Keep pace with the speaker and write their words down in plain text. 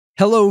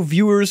Hello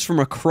viewers from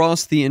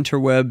across the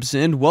interwebs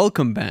and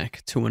welcome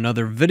back to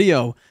another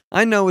video.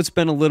 I know it's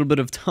been a little bit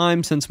of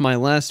time since my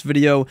last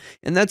video,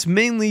 and that's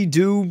mainly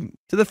due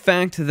to the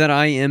fact that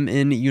I am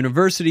in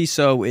university,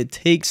 so it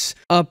takes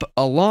up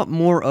a lot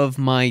more of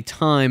my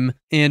time,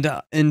 and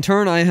in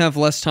turn I have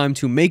less time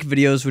to make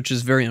videos, which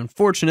is very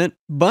unfortunate,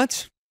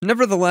 but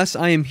nevertheless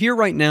I am here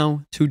right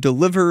now to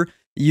deliver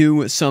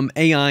you some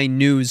AI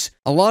news.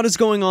 A lot is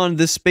going on.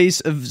 This space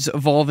is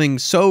evolving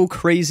so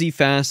crazy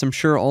fast. I'm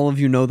sure all of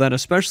you know that,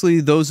 especially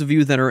those of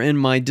you that are in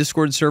my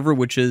Discord server,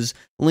 which is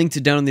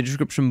linked down in the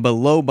description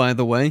below, by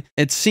the way.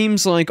 It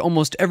seems like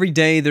almost every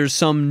day there's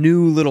some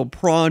new little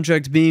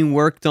project being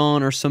worked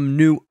on or some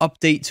new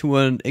update to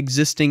an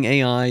existing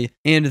AI.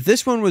 And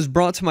this one was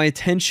brought to my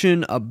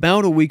attention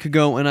about a week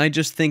ago, and I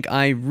just think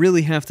I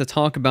really have to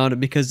talk about it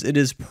because it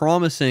is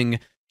promising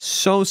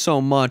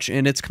so much,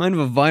 and it's kind of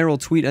a viral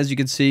tweet. As you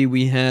can see,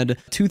 we had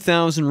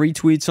 2,000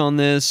 retweets on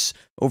this,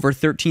 over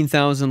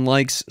 13,000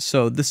 likes,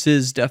 so this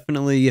is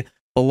definitely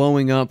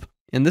blowing up.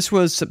 And this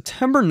was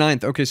September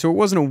 9th. Okay, so it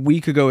wasn't a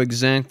week ago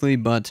exactly,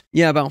 but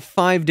yeah, about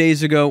 5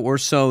 days ago or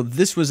so,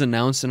 this was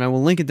announced, and I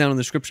will link it down in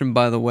the description,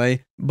 by the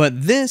way.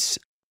 But this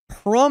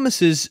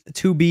promises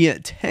to be a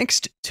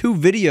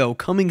text-to-video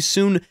coming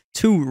soon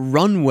to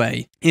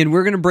Runway. And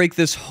we're going to break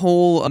this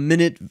whole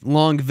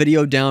minute-long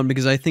video down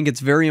because I think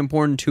it's very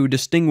important to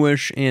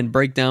distinguish and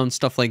break down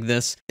stuff like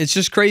this. It's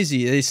just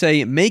crazy. They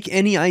say, make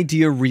any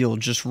idea real.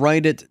 Just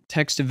write it,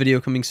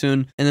 text-to-video coming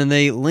soon. And then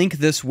they link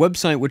this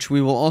website, which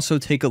we will also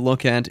take a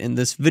look at in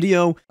this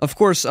video. Of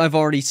course, I've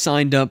already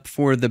signed up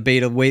for the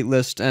beta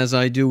waitlist, as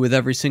I do with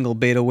every single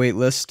beta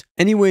waitlist.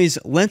 Anyways,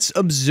 let's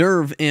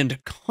observe and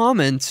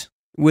comment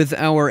with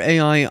our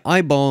AI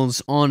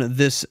eyeballs on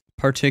this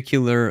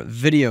particular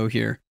video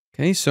here.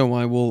 Okay, so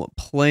I will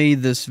play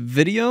this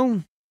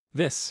video.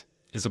 This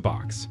is a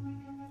box.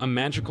 A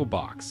magical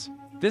box.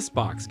 This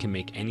box can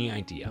make any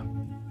idea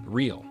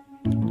real.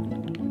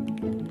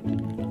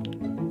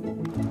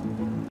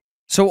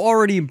 So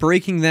already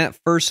breaking that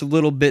first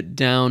little bit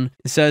down,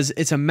 it says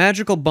it's a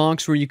magical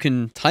box where you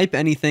can type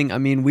anything. I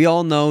mean, we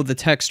all know the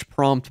text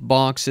prompt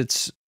box.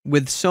 It's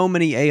with so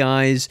many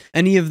AIs,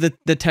 any of the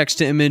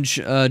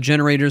text-to-image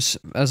generators,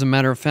 as a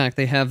matter of fact,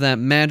 they have that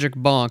magic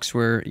box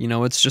where, you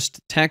know, it's just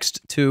text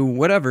to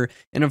whatever,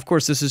 and of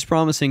course this is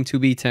promising to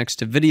be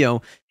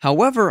text-to-video.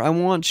 However, I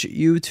want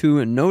you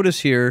to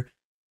notice here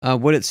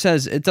what it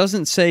says. It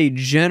doesn't say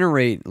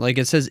generate, like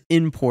it says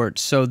import,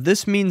 so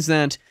this means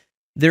that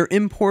they're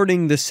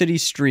importing the city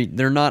street.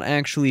 They're not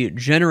actually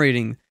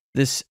generating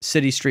this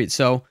city street,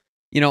 so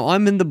you know,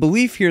 I'm in the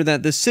belief here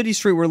that the city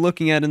street we're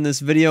looking at in this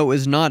video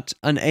is not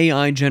an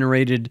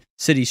AI-generated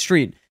city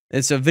street.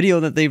 It's a video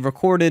that they've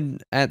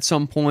recorded at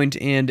some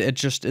point, and it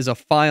just is a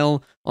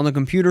file on the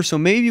computer. So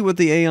maybe what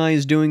the AI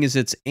is doing is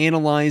it's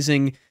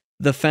analyzing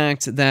the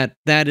fact that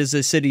that is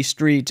a city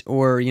street,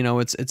 or, you know,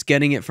 it's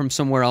getting it from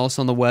somewhere else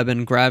on the web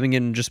and grabbing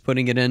it and just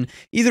putting it in.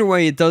 Either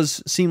way, it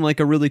does seem like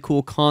a really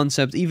cool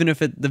concept, even if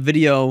the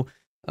video...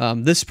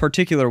 this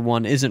particular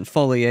one isn't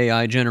fully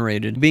AI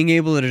generated. Being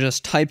able to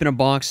just type in a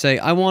box, say,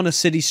 I want a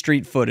city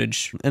street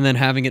footage, and then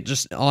having it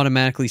just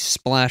automatically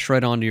splash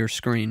right onto your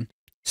screen.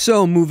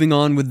 So, moving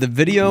on with the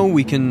video,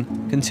 we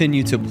can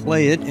continue to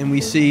play it, and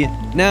we see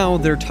now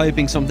they're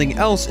typing something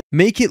else.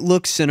 Make it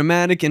look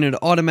cinematic, and it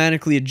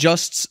automatically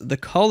adjusts the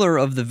color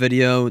of the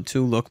video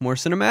to look more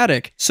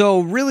cinematic.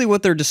 So, really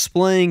what they're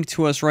displaying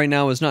to us right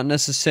now is not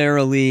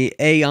necessarily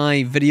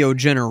AI video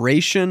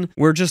generation.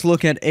 We're just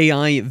looking at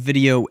AI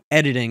video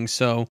editing.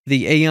 So,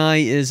 the AI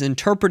is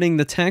interpreting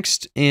the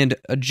text and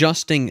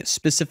adjusting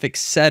specific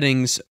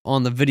settings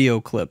on the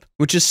video clip,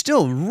 which is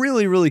still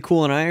really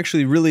cool, and I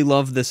actually really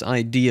love this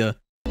idea.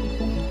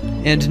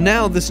 And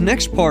now this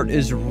next part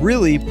is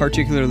really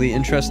particularly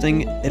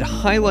interesting. It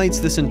highlights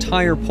this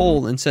entire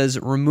poll and says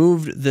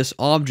removed this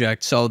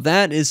object. So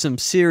that is some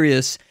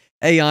serious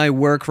AI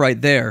work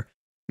right there.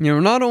 You know,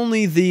 not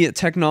only the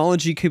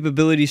technology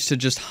capabilities to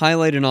just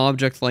highlight an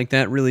object like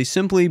that really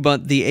simply,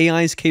 but the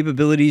AI's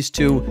capabilities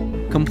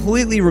to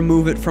completely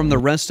remove it from the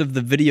rest of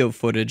the video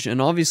footage.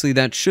 And obviously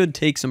that should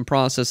take some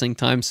processing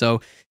time,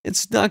 so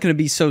it's not going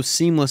to be so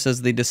seamless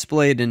as they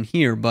display it in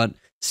here, but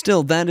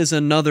still, that is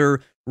another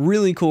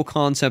really cool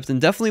concept,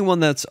 and definitely one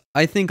that's,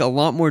 I think, a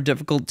lot more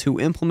difficult to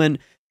implement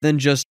than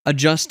just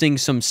adjusting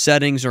some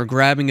settings or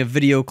grabbing a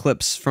video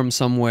clips from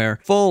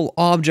somewhere. Full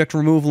object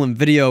removal in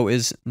video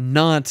is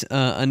not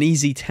an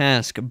easy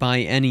task by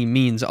any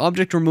means.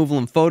 Object removal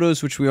in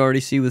photos, which we already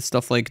see with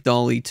stuff like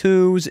DALL-E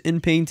 2's in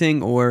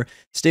painting or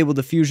Stable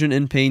Diffusion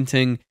in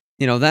painting,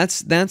 you know,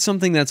 that's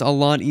something that's a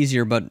lot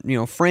easier, but, you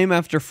know, frame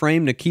after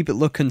frame to keep it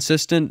look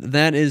consistent,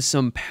 that is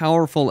some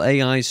powerful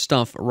AI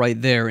stuff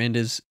right there and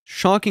is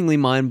shockingly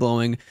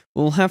mind-blowing.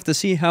 We'll have to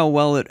see how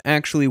well it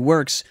actually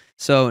works.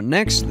 So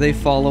next, they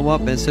follow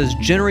up and it says,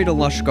 generate a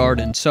lush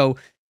garden. So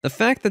the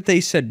fact that they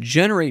said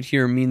generate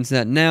here means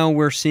that now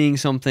we're seeing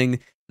something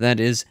that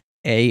is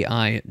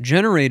AI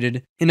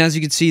generated. And as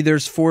you can see,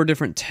 there's 4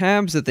 different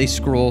tabs that they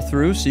scroll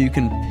through, so you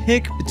can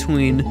pick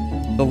between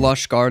the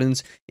lush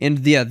gardens. And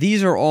yeah,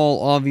 these are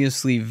all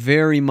obviously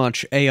very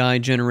much AI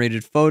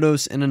generated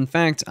photos. And in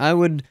fact, I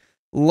would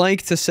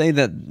like to say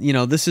that, you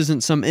know, this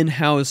isn't some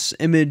in-house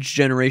image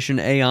generation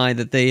AI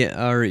that they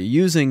are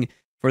using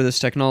for this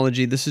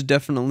technology. This is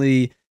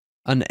definitely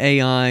an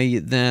AI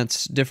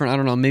that's different. I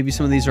don't know, maybe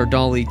some of these are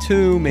DALL-E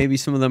 2, maybe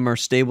some of them are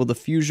Stable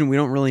Diffusion. We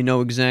don't really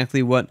know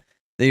exactly what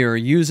they are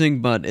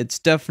using, but it's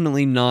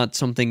definitely not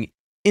something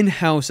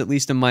in-house, at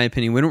least in my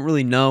opinion. We don't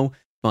really know,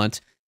 but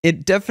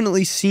it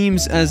definitely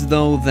seems as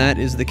though that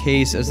is the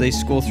case as they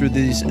scroll through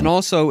these. And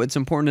also, it's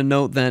important to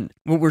note that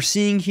what we're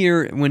seeing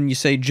here when you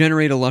say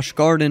generate a lush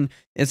garden,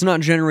 it's not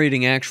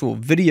generating actual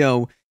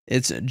video,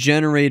 it's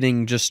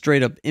generating just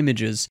straight up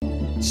images.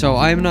 So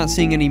I am not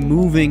seeing any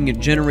moving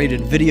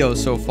generated video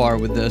so far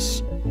with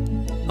this.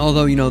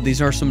 Although, you know,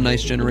 these are some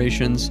nice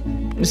generations.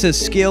 It says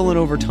scaling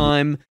over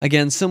time.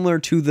 Again, similar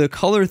to the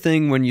color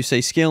thing, when you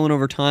say scaling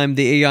over time,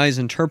 the AI is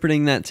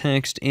interpreting that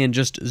text and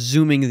just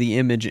zooming the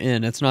image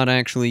in. It's not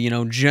actually, you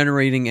know,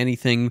 generating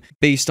anything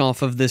based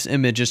off of this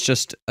image. It's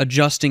just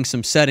adjusting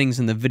some settings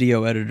in the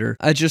video editor.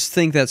 I just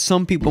think that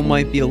some people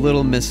might be a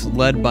little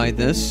misled by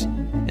this.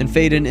 And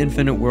Fade in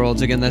Infinite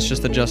Worlds, again, that's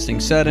just adjusting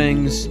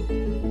settings.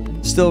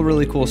 Still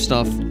really cool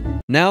stuff.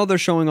 Now they're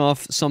showing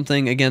off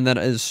something, again, that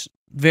is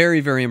very,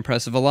 very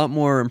impressive. A lot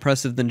more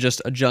impressive than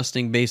just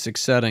adjusting basic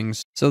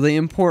settings. So they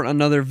import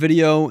another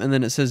video, and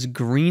then it says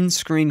green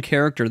screen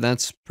character.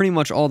 That's pretty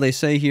much all they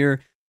say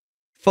here.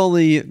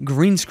 Fully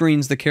green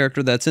screens the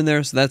character that's in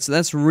there. So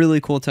that's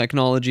really cool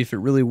technology if it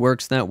really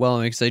works that well.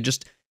 Like I say,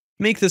 just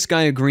make this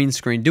guy a green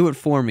screen. Do it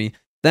for me.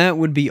 That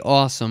would be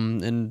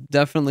awesome, and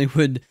definitely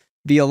would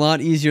be a lot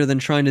easier than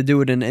trying to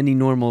do it in any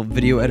normal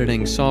video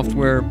editing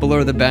software.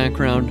 Blur the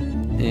background,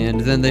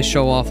 and then they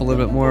show off a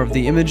little bit more of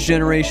the image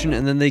generation,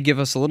 and then they give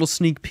us a little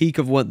sneak peek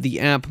of what the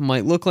app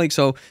might look like.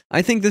 So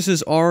I think this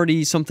is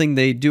already something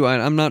they do.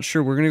 I'm not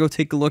sure. We're going to go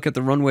take a look at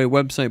the Runway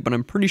website, but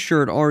I'm pretty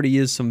sure it already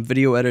is some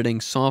video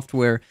editing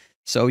software.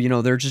 So, you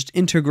know, they're just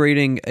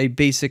integrating a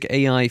basic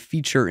AI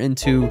feature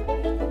into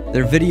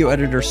their video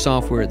editor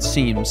software, it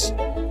seems.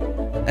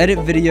 Edit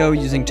video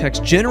using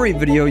text, generate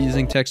video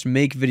using text,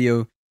 make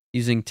video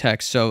using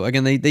text. So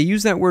again, they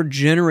use that word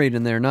generate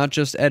in there, not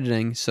just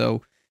editing.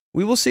 So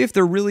we will see if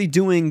they're really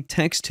doing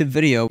text to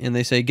video. And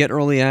they say get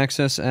early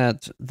access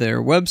at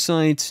their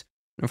website.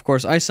 And of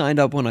course, I signed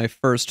up when I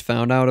first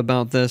found out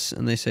about this,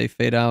 and they say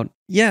fade out.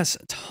 Yes,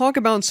 talk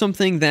about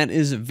something that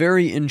is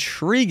very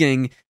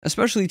intriguing,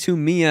 especially to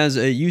me as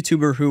a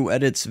YouTuber who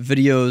edits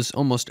videos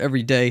almost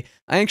every day.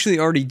 I actually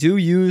already do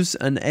use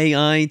an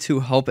AI to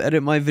help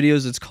edit my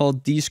videos. It's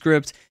called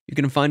Descript. You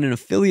can find an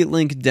affiliate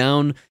link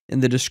down in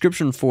the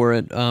description for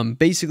it.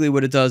 Basically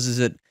what it does is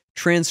it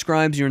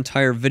transcribes your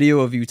entire video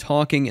of you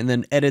talking and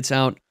then edits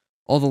out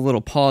all the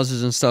little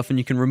pauses and stuff, and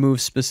you can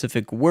remove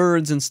specific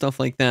words and stuff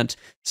like that.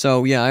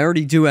 So yeah, I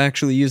already do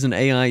actually use an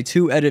AI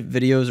to edit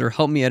videos or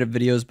help me edit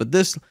videos, but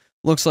this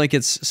looks like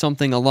it's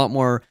something a lot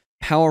more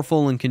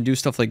powerful and can do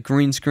stuff like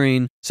green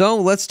screen. So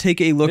let's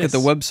take a look at the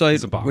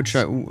website, which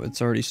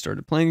it's already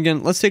started playing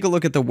again. Let's take a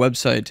look at the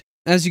website.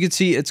 As you can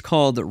see, it's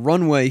called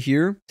Runway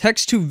here.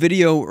 Text to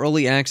video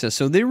early access.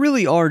 So they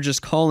really are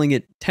just calling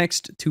it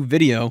text to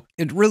video.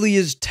 It really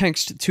is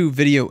text to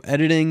video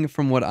editing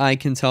from what I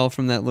can tell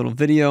from that little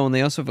video. And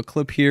they also have a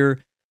clip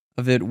here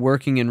of it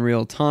working in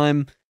real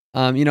time.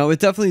 You know, it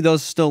definitely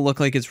does still look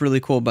like it's really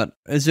cool, but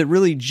is it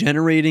really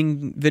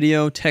generating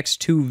video?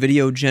 Text to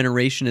video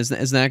generation, is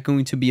that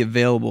going to be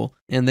available?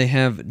 And they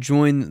have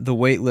join the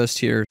waitlist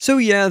here. So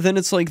yeah, then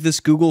it's like this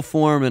Google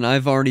form, and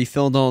I've already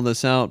filled all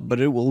this out, but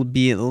it will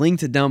be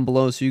linked down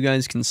below so you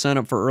guys can sign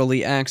up for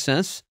early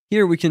access.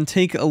 Here we can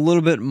take a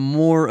little bit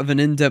more of an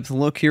in-depth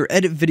look here.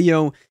 Edit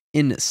video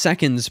in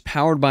seconds,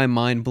 powered by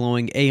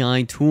Mindblowing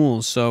AI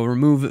tools. So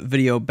remove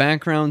video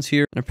backgrounds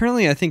here. And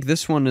apparently I think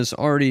this one is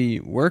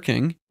already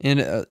working.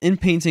 And in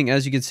painting,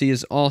 as you can see,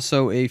 is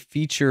also a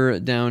feature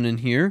down in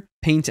here.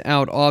 Paint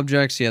out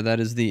objects. Yeah, that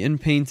is the in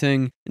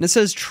painting. And it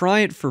says try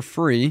it for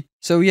free.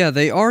 So yeah,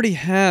 they already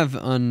have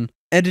an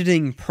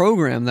editing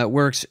program that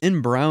works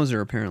in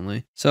browser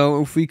apparently.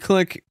 So if we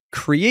click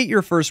create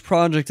your first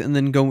project and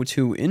then go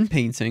to in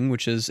painting,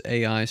 which is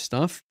AI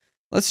stuff,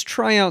 let's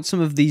try out some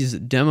of these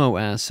demo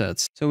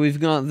assets. So we've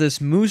got this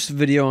moose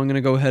video I'm going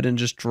to go ahead and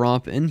just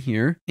drop in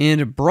here.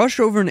 And brush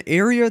over an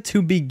area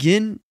to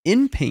begin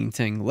in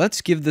painting.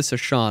 Let's give this a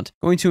shot.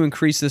 Going to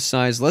increase this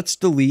size. Let's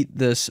delete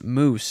this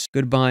moose.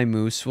 Goodbye,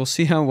 moose. We'll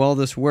see how well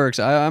this works.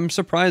 I'm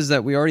surprised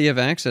that we already have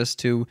access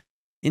to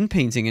in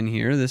painting in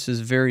here. This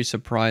is very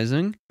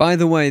surprising. By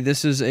the way,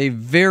 this is a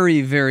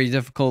very, very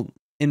difficult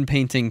in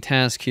painting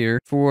task here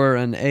for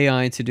an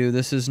AI to do.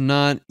 This is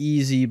not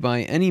easy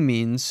by any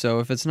means, so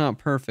if it's not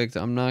perfect,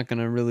 I'm not going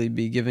to really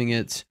be giving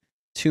it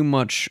too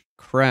much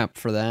crap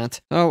for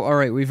that. Oh,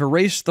 alright, we've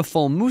erased the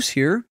full moose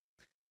here,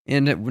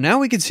 and now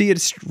we can see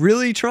it's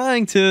really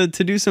trying to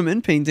do some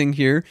in painting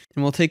here,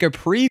 and we'll take a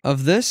preview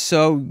of this.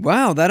 So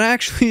wow, that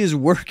actually is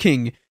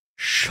working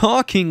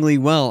shockingly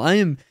well. I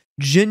am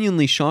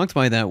genuinely shocked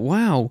by that.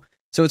 Wow.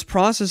 So it's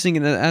processing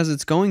it as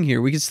it's going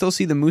here. We can still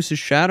see the moose's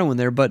shadow in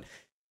there, but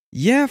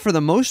yeah, for the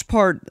most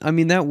part, I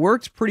mean, that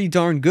worked pretty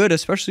darn good,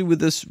 especially with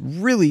this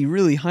really,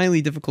 really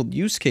highly difficult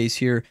use case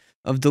here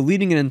of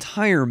deleting an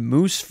entire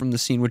moose from the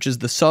scene, which is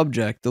the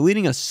subject.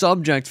 Deleting a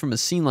subject from a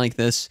scene like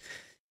this,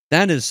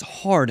 that is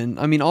hard. And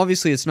I mean,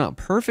 obviously it's not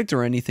perfect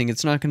or anything.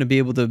 It's not going to be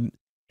able to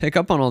pick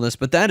up on all this,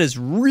 but that is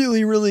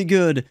really, really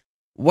good.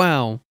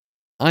 Wow.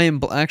 I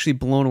am actually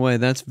blown away.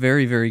 That's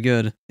very, very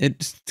good.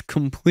 It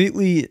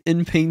completely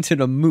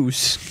inpainted a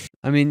moose.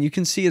 I mean, you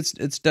can see it's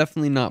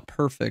definitely not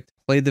perfect.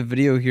 Play the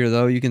video here,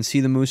 though. You can see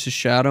the moose's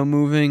shadow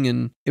moving,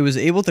 and it was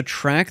able to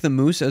track the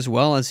moose as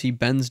well as he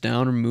bends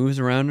down or moves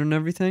around and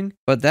everything.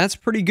 But that's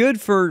pretty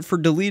good for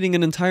deleting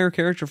an entire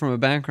character from a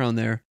background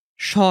there.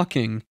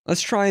 Shocking.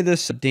 Let's try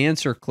this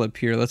dancer clip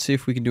here. Let's see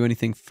if we can do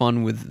anything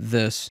fun with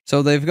this.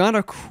 So they've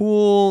got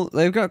cool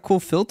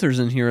filters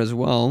in here as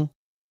well.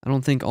 I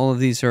don't think all of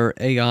these are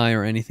AI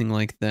or anything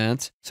like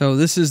that. So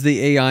this is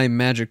the AI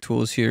magic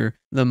tools here.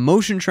 The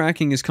motion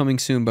tracking is coming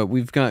soon, but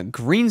we've got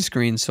green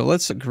screen. So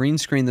let's green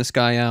screen this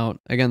guy out.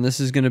 Again,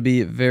 this is going to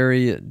be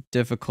very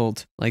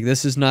difficult. Like,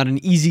 this is not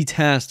an easy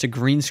task to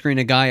green screen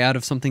a guy out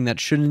of something that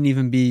shouldn't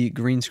even be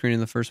green screen in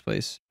the first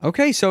place.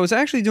 Okay, so it's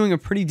actually doing a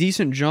pretty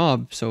decent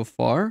job so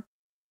far.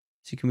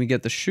 See, can we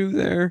get the shoe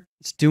there?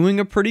 It's doing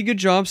a pretty good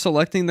job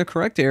selecting the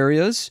correct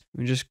areas.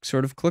 We just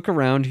sort of click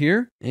around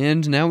here,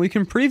 and now we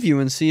can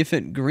preview and see if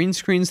it green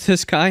screens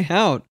this guy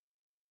out.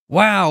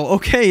 Wow,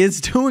 okay,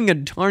 it's doing a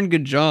darn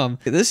good job.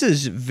 This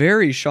is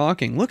very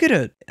shocking. Look at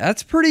it.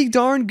 That's pretty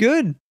darn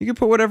good. You can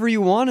put whatever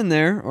you want in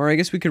there, or I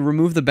guess we could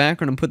remove the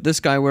background and put this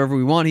guy wherever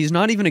we want. He's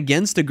not even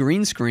against a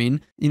green screen.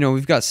 You know,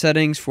 we've got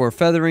settings for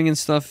feathering and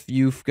stuff.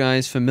 You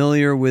guys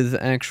familiar with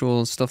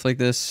actual stuff like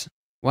this?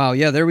 Wow,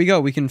 yeah, there we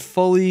go. We can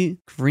fully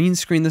green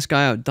screen this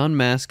guy out. Done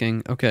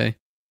masking. Okay.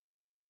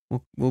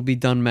 We'll be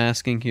done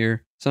masking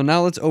here. So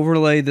now let's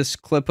overlay this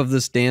clip of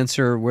this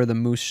dancer where the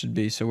moose should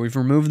be. So we've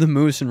removed the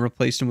moose and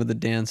replaced him with the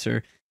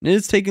dancer. And it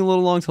is taking a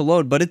little long to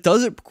load, but it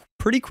does it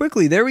pretty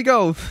quickly. There we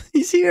go.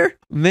 He's here.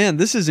 Man,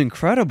 this is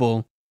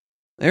incredible.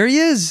 There he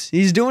is.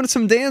 He's doing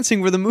some dancing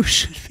where the moose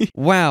should be.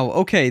 Wow,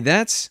 okay,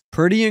 that's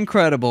pretty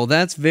incredible.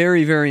 That's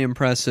very, very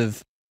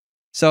impressive.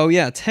 So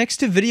yeah, text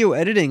to video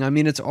editing, I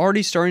mean, it's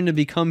already starting to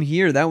become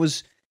here. That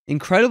was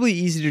incredibly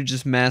easy to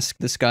just mask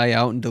this guy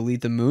out and delete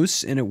the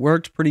moose, and it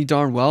worked pretty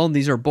darn well.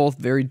 These are both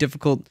very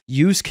difficult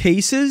use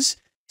cases.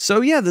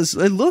 So yeah, it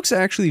looks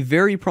actually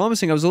very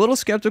promising. I was a little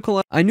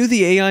skeptical. I knew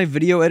the AI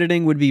video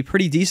editing would be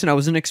pretty decent. I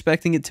wasn't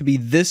expecting it to be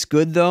this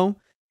good though.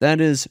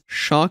 That is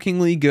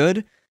shockingly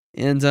good.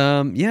 And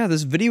yeah,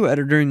 this video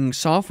editing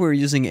software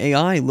using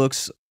AI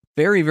looks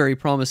very, very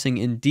promising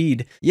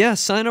indeed. Yeah,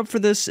 sign up for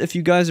this if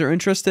you guys are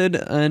interested.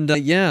 And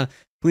yeah,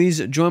 please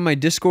join my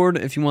Discord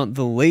if you want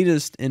the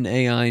latest in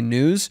AI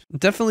news.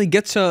 Definitely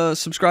get to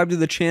subscribe to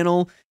the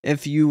channel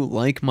if you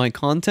like my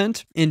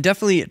content. And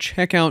definitely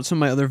check out some of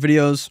my other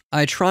videos.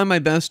 I try my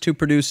best to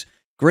produce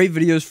great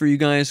videos for you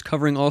guys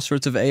covering all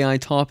sorts of AI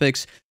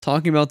topics,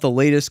 talking about the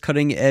latest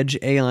cutting edge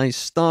AI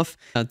stuff.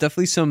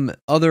 Definitely some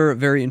other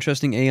very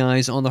interesting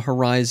AIs on the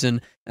horizon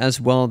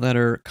as well that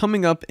are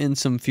coming up in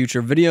some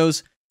future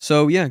videos.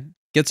 So yeah,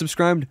 get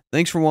subscribed.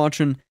 Thanks for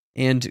watching,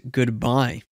 and goodbye.